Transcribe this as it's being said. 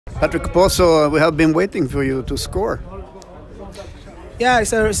Patrick Kpozo, we have been waiting for you to score. Yeah,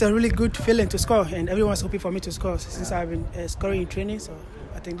 it's a really good feeling to score, and everyone's hoping for me to score since I've been scoring in training. So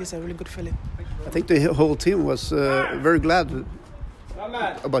I think this is a really good feeling. I think the whole team was very glad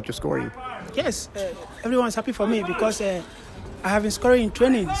about your scoring. Yes, everyone's happy for me because I have been scoring in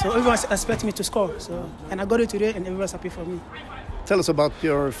training, so everyone's expecting me to score. So, and I got it today, and everyone's happy for me. Tell us about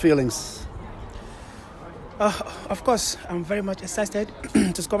your feelings. Of course, I'm very much excited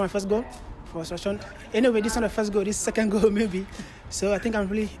to score my first goal for Östersund. Anyway, this is not the first goal, this is the second goal maybe. So I think I'm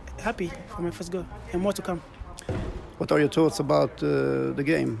really happy for my first goal and more to come. What are your thoughts about the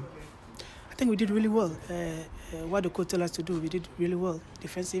game? I think we did really well. What the coach told us to do, we did really well,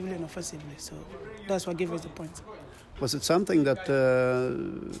 defensively and offensively. So that's what gave us the point. Was it something that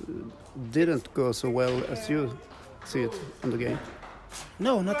didn't go so well as you see it in the game?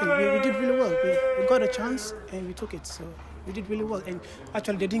 No, nothing. We did really well. We got a chance and we took it. So we did really well. And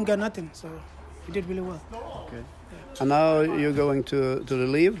actually, they didn't get nothing. So we did really well. Okay. Yeah. And now you're going to the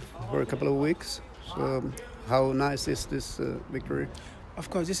leave for a couple of weeks. So how nice is this victory? Of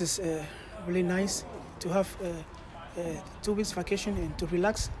course, this is really nice to have 2 weeks vacation and to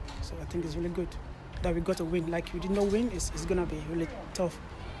relax. So I think it's really good that we got a win. Like we did not win, it's going to be really tough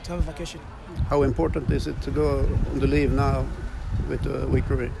to have a vacation. How important is it to go on the leave now with a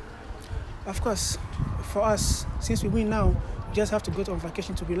victory? Of course, for us, since we win now, we just have to go on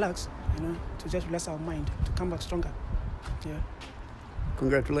vacation to relax, to just relax our mind, to come back stronger. Yeah.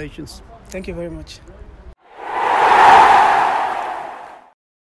 Congratulations. Thank you very much.